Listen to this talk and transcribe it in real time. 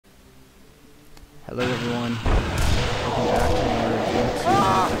Hello everyone, welcome back to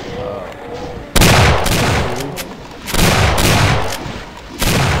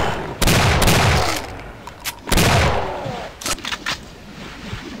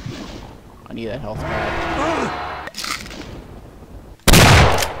I need that health pad.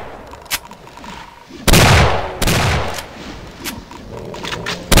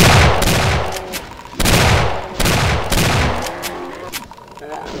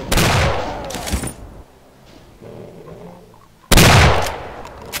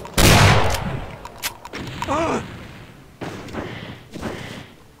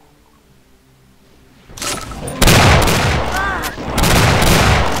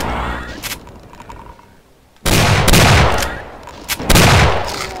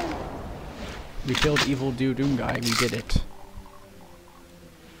 We killed evil Doom guy, we did it.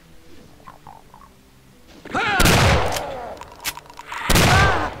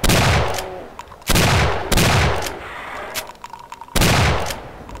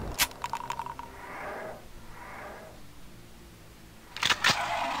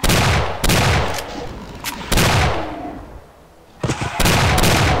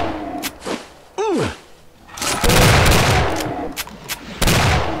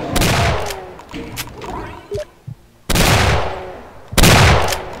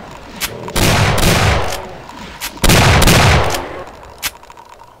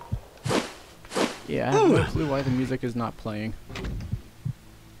 Yeah, I have no clue why the music is not playing.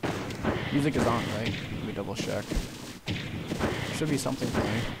 Music is on, right? Let me double check. There should be something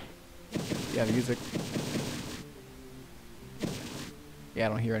playing. Yeah, the music. Yeah, I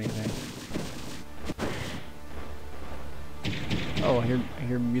don't hear anything. Oh, I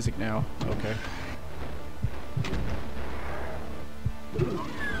hear music now. Okay.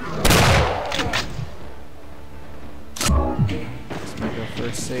 Let's make our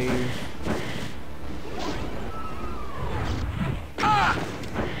first save.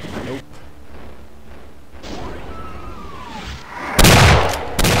 Nope.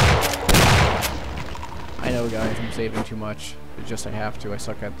 I know, guys, I'm saving too much. It's just I have to. I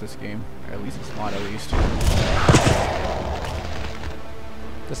suck at this game. Or at least this mod, at least.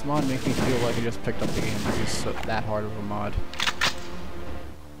 This mod makes me feel like I just picked up the game. This is so, that hard of a mod.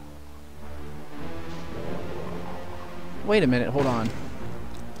 Wait a minute, hold on.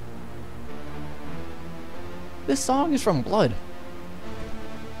 This song is from Blood.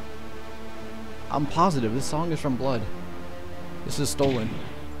 I'm positive this song is from Blood. This is stolen.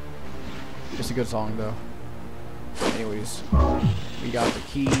 It's a good song though. Anyways, we got the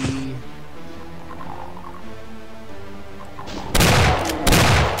key.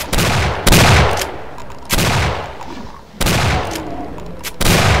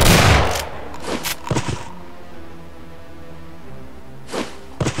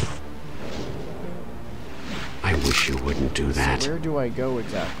 I wish you wouldn't do that. So where do I go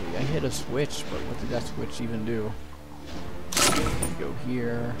exactly? I hit a switch, but what did that switch even do? Go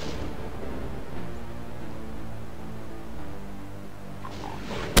here.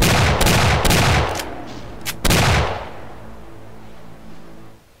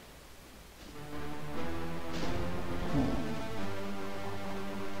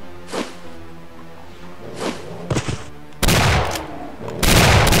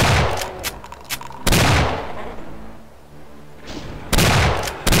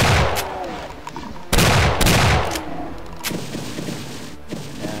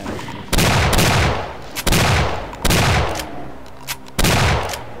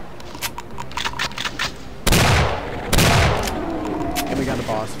 We got a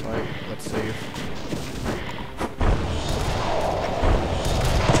boss fight. Let's save.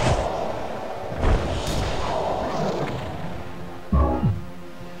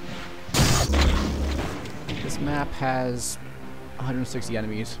 This map has 160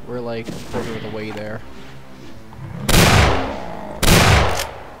 enemies. We're like a quarter of the way there.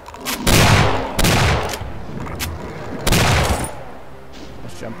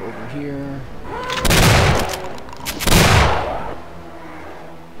 Let's jump over here.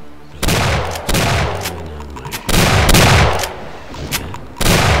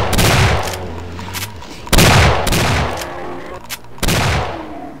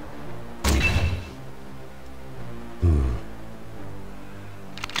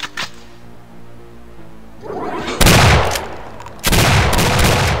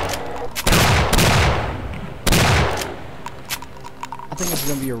 I think this is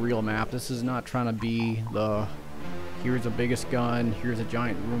gonna be a real map. This is not trying to be the here's the biggest gun, here's a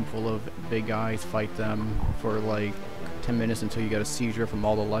giant room full of big guys, fight them for like 10 minutes until you get a seizure from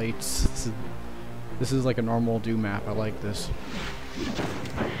all the lights. This is like a normal Doom map. I like this.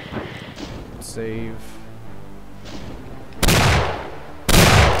 Let's save.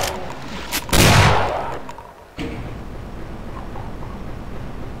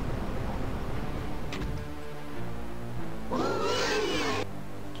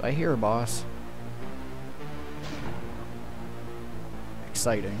 Did I hear a boss?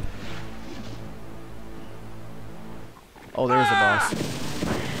 Exciting. Oh, there's a boss.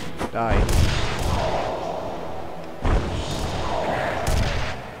 Die.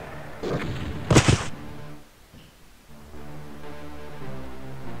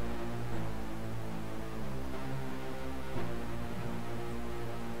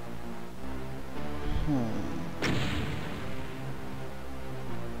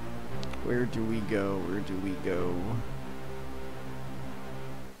 Where do we go? Where do we go?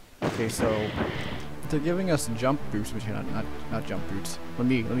 Okay, so they're giving us jump boots, which are not jump boots. Let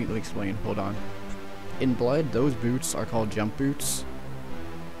me explain. Hold on. In Blood, those boots are called jump boots.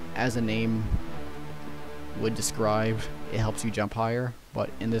 As a name would describe, it helps you jump higher. But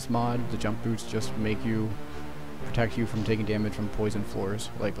in this mod, the jump boots just protect you from taking damage from poison floors,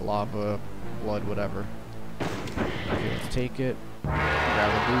 like lava, blood, whatever. Okay, let's take it.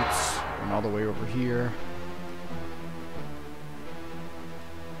 Grab the boots. Run all the way over here.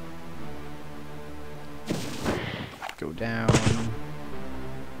 Go down.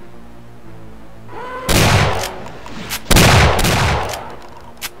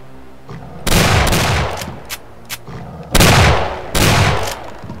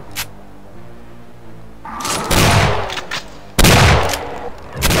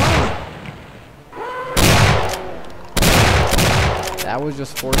 That was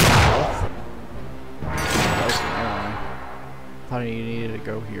just forcing health. Okay, never mind. Thought I needed to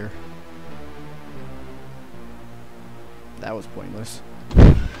go here. That was pointless.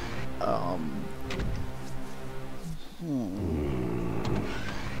 No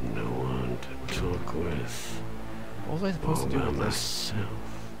one to talk with. What was I supposed to do with this?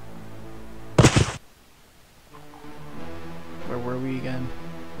 Where were we again?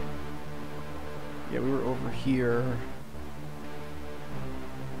 Yeah, we were over here.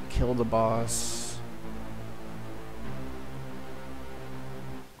 Kill the boss.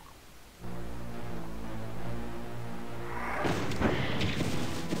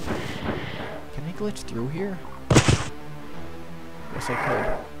 Can I glitch through here? Yes, I could.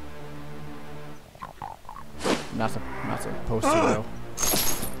 Not supposed to though.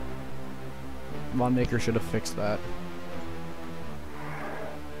 Mod Maker should have fixed that.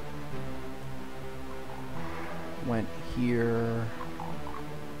 Went here.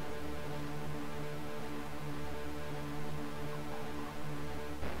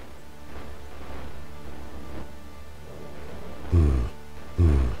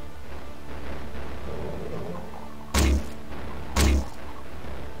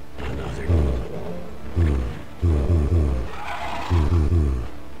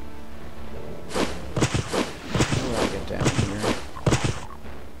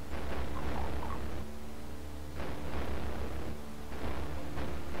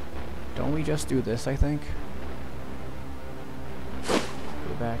 Don't we just do this, I think?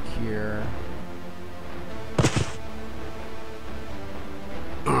 Go back here.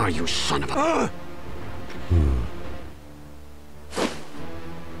 Oh, you son of a...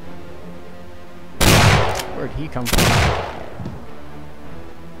 Where'd he come from?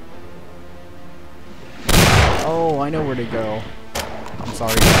 Oh, I know where to go. I'm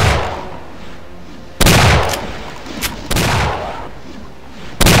sorry.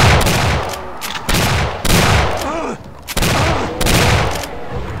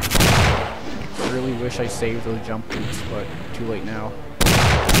 I really wish I saved those jump boots, but too late now.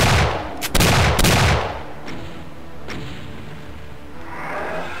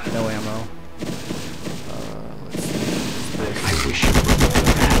 No ammo. Let's see. This. I wish you would do that.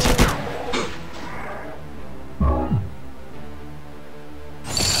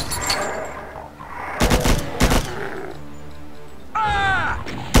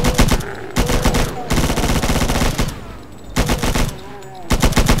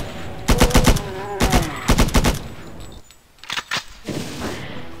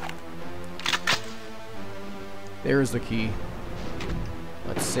 There's the key.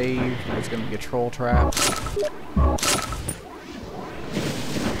 Let's save. There's gonna be a troll trap.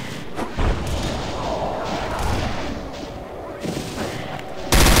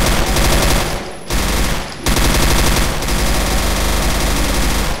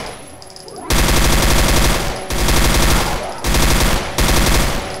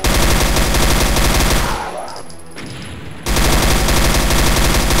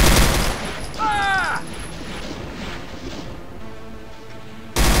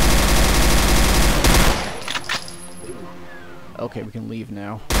 Okay, we can leave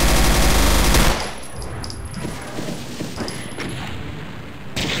now.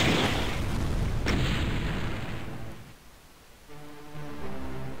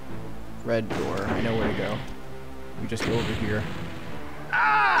 Red door. I know where to go. We just go over here.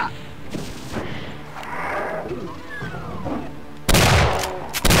 Ah!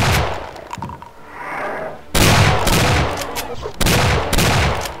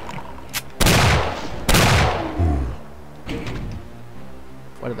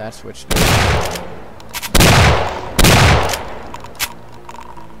 What did that switch do?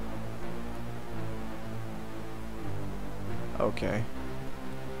 Okay.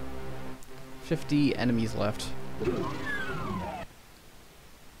 50 enemies left.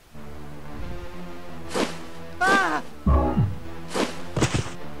 Ah!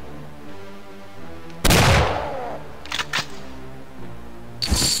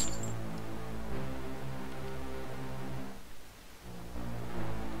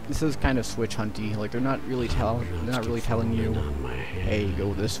 This is kind of switch hunty. Like they're not really telling you, hey,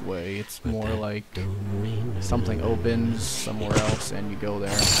 go this way. It's more like something opens somewhere else and you go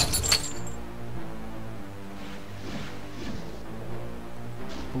there.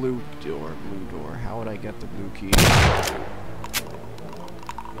 Blue door, blue door. How would I get the blue key?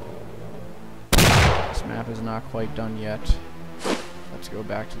 This map is not quite done yet. Let's go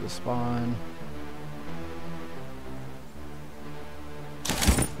back to the spawn.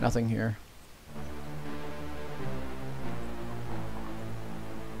 Nothing here.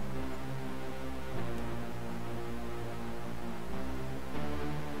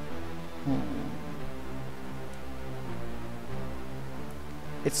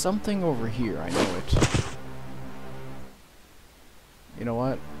 It's something over here, I know it. You know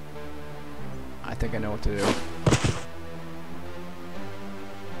what? I think I know what to do.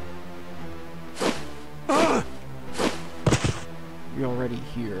 You're already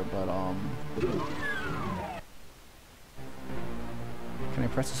here, but can I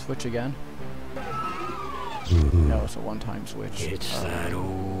press the switch again? No, it's a one-time switch. It's that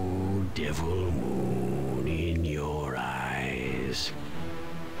old devil moon in your eyes.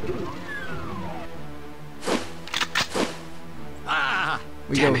 Ah!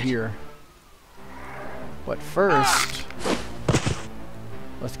 We go here. But first,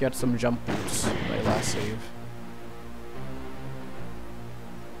 let's get some jump boots. My last save.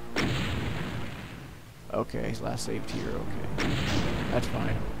 Okay, last saved here, okay. That's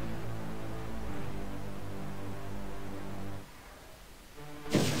fine.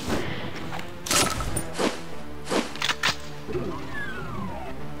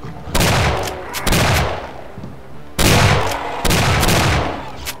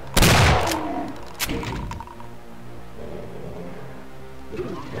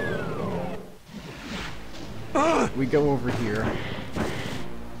 We go over here.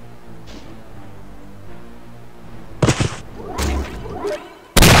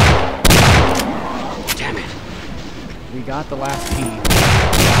 Damn it. We got the last key.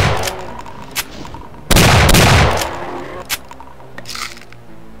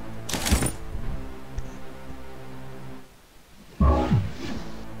 Now,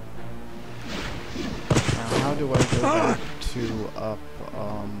 how do I go back to up,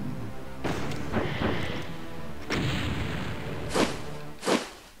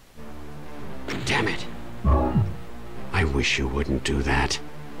 Damn it. I wish you wouldn't do that.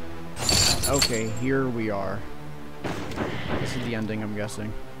 Okay, here we are. This is the ending, I'm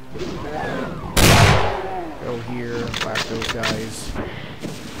guessing. Go here, whack those guys.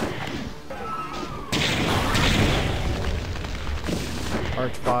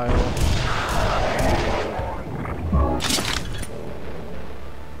 Arch file. Ouch.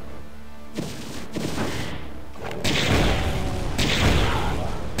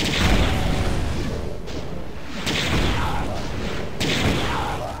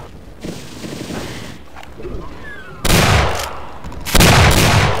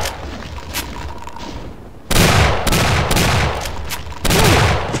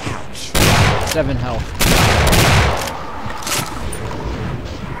 7 health.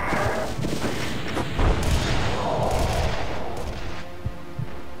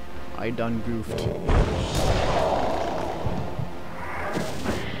 I done goofed.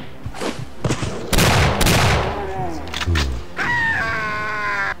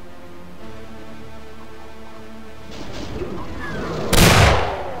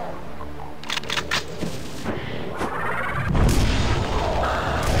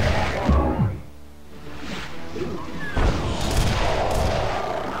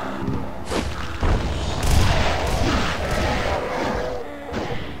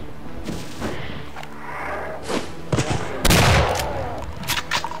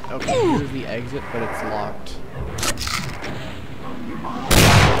 is the exit, but it's locked.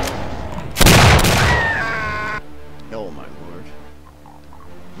 Oh my lord.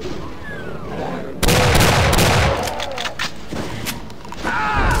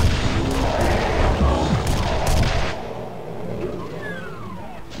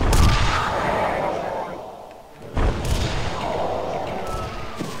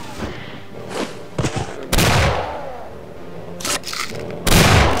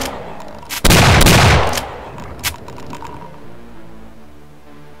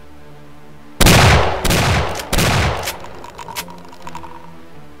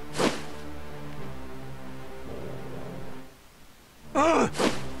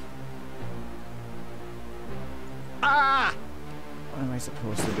 What am I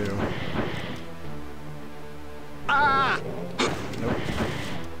supposed to do? Nope.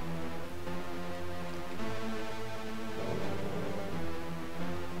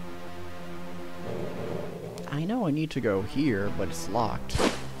 I know I need to go here, but it's locked.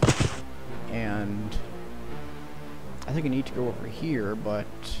 And I think I need to go over here, but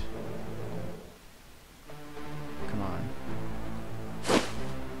come on.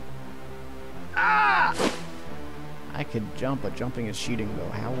 I could jump, but jumping is cheating though.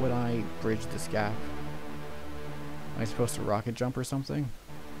 How would I bridge this gap? Am I supposed to rocket jump or something?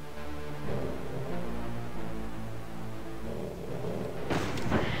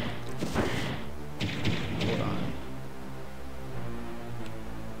 Hold on.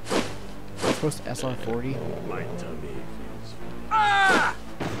 Am I supposed to SR40? My tummy feels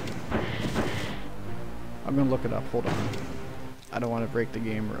I'm gonna look it up. Hold on. I don't want to break the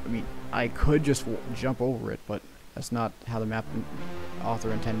game. I mean, I could just jump over it, but that's not how the map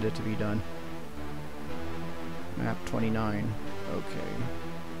author intended it to be done. Map 29. Okay.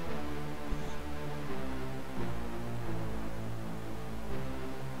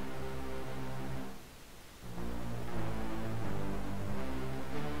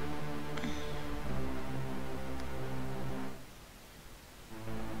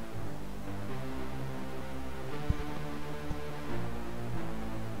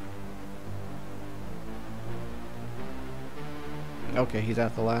 Okay, he's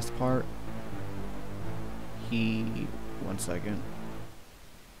at the last part. One second.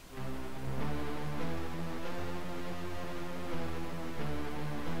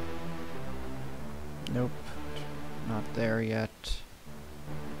 Nope. Not there yet.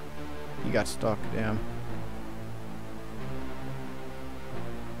 You got stuck, damn.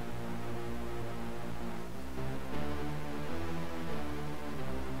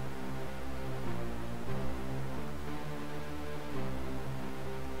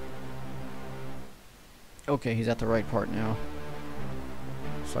 Okay, he's at the right part now.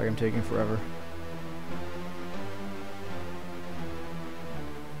 Sorry I'm taking forever.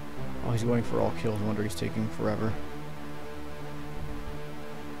 Oh, he's going for all kills. No wonder he's taking forever.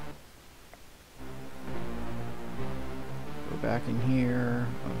 Go back in here.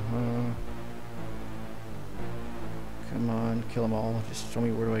 Come on, kill them all. Just show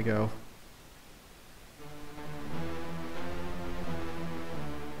me where do I go.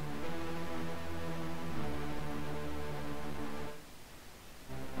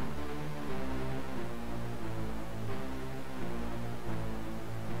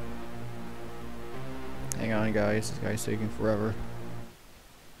 Hang on, guys. This guy's taking forever.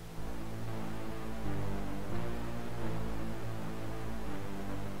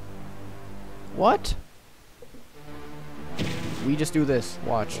 What? We just do this.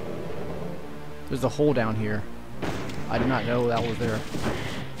 Watch. There's a hole down here. I did not know that was there.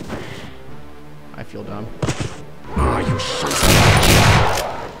 I feel dumb. Ah, you son of a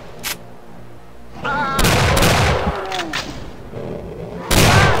bitch!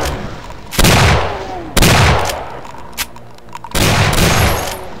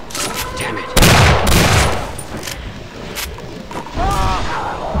 Damn it!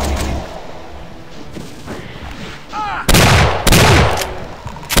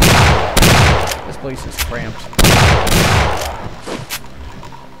 This place is cramped.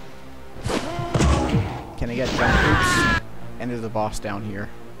 Can I get jump boots? And there's a boss down here.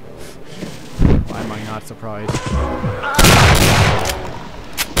 Why am I not surprised?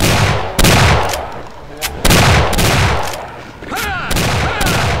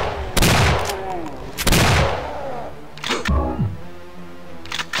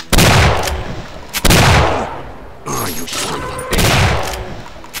 Ah, you son of a bitch!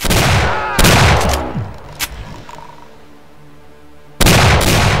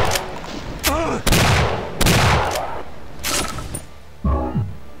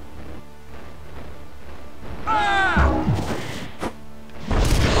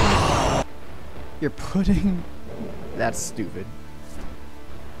 You're putting... That's stupid.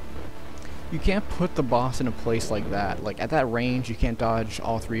 You can't put the boss in a place like that. Like, at that range, you can't dodge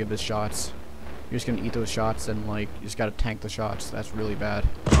all 3 of his shots. You're just gonna eat those shots and, like, you just gotta tank the shots. That's really bad.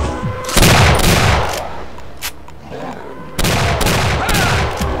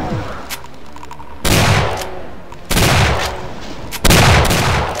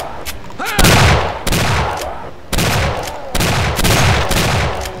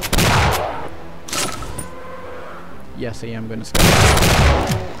 Yes, I am gonna skip.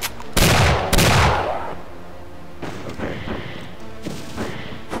 Okay.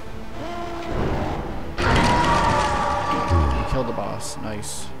 Kill the boss.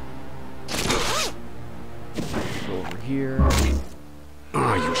 Nice. Go over here.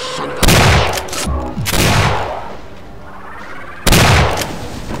 Ah, you son of a bitch!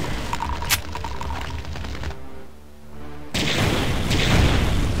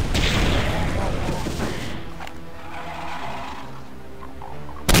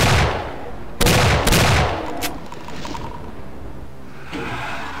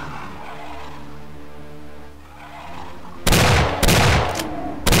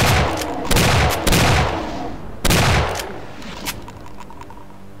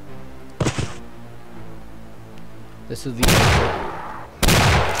 This is the exit.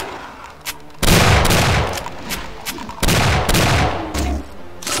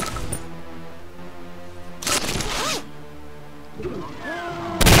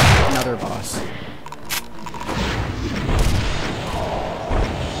 Another boss.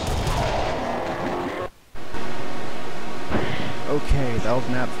 Okay, that was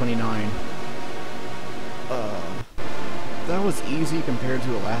map 29. That was easy compared to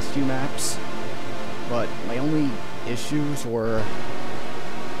the last few maps, but my only issues were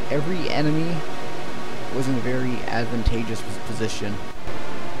every enemy was in a very advantageous position.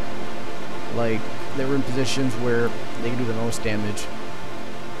 Like, they were in positions where they could do the most damage.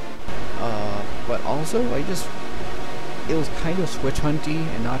 But also, it was kind of switch hunty,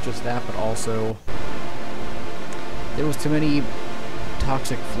 and not just that, but also there was too many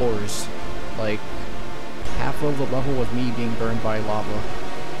toxic floors. Like, half of the level was me being burned by lava.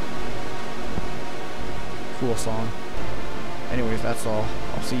 Cool song. Anyways, that's all.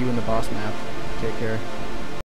 I'll see you in the boss map. Take care.